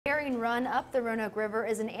herring run up the Roanoke River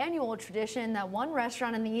is an annual tradition that one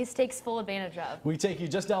restaurant in the East takes full advantage of. We take you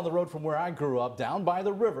just down the road from where I grew up, down by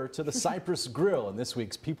the river to the Cypress Grill, and this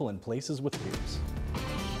week's People and Places with Piers.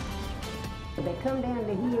 They come down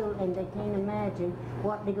the hill and they can't imagine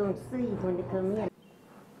what they're going to see when they come in.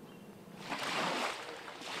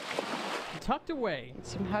 Tucked away,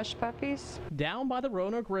 some hush puppies, down by the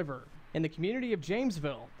Roanoke River in the community of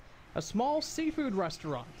Jamesville, a small seafood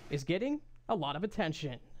restaurant is getting a lot of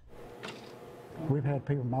attention. We've had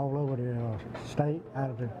people from all over the state,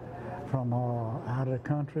 from out of the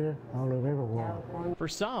country, all over everywhere. For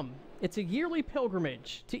some, it's a yearly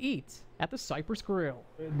pilgrimage to eat at the Cypress Grill.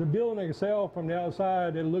 The building itself, from the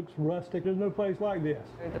outside, it looks rustic. There's no place like this.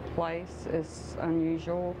 The place is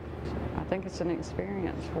unusual. I think it's an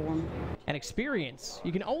experience for them. An experience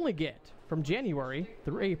you can only get from January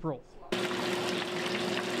through April.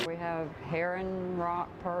 We have herring, rock,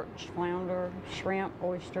 perch, flounder, shrimp,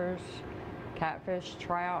 oysters, catfish,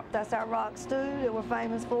 trout. That's our rock stew that we're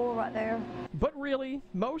famous for right there. But really,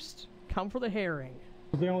 most come for the herring.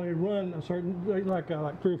 They only run a certain, like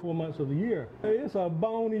 3 or 4 months of the year. It's a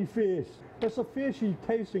bony fish. It's a fishy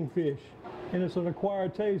tasting fish, and it's an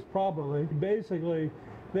acquired taste properly. Basically,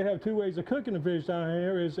 they have 2 ways of cooking the fish down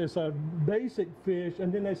here. It's a basic fish,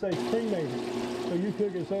 and then they say cremated. So you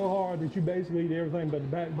cook it so hard that you basically eat everything but the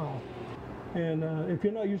backbone. And if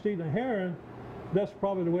you're not used to eating a herring, that's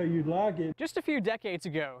probably the way you'd like it. Just a few decades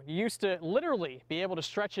ago, you used to literally be able to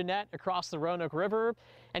stretch a net across the Roanoke River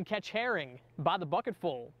and catch herring by the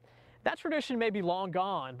bucketful. That tradition may be long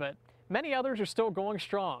gone, but many others are still going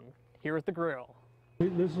strong here at the grill.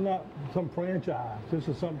 This is not some franchise. This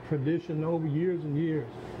is some tradition over years and years.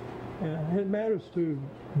 And it matters to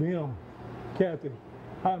them, Kathy,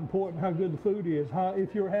 how important, how good the food is,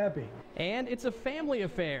 if you're happy. And it's a family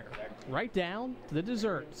affair, right down to the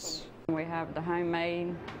desserts. We have the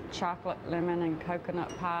homemade chocolate, lemon, and coconut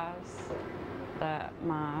pies that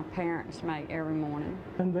my parents make every morning.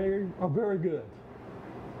 And they are very good,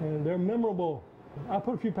 and they're memorable. I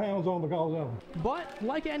put a few pounds on because of them. But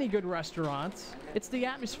like any good restaurant, it's the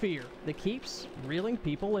atmosphere that keeps reeling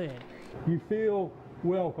people in. You feel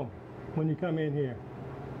welcome when you come in here,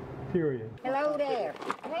 period. Hello there.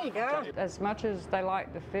 Hey, girl. As much as they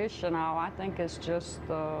like the fish and all, I think it's just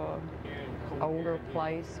the older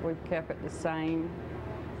place. We've kept it the same.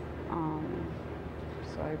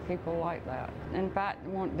 So people like that. In fact,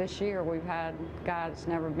 this year we've had a guy that's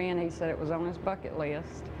never been. He said it was on his bucket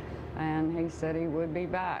list, and he said he would be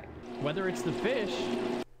back. Whether it's the fish,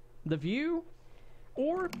 the view,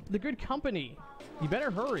 or the good company, you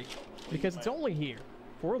better hurry because it's only here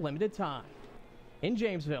for a limited time. In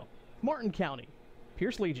Jamesville, Martin County,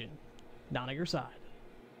 Pierce Legion, down at your side.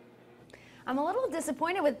 I'm a little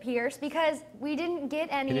disappointed with Pierce because we didn't get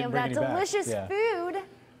any of that delicious food.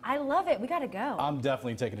 I love it. We got to go. I'm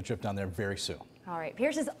definitely taking a trip down there very soon. All right.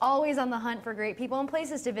 Pierce is always on the hunt for great people and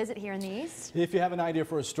places to visit here in the East. If you have an idea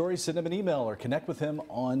for a story, send him an email or connect with him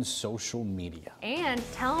on social media. And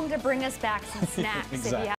tell him to bring us back some snacks. Exactly.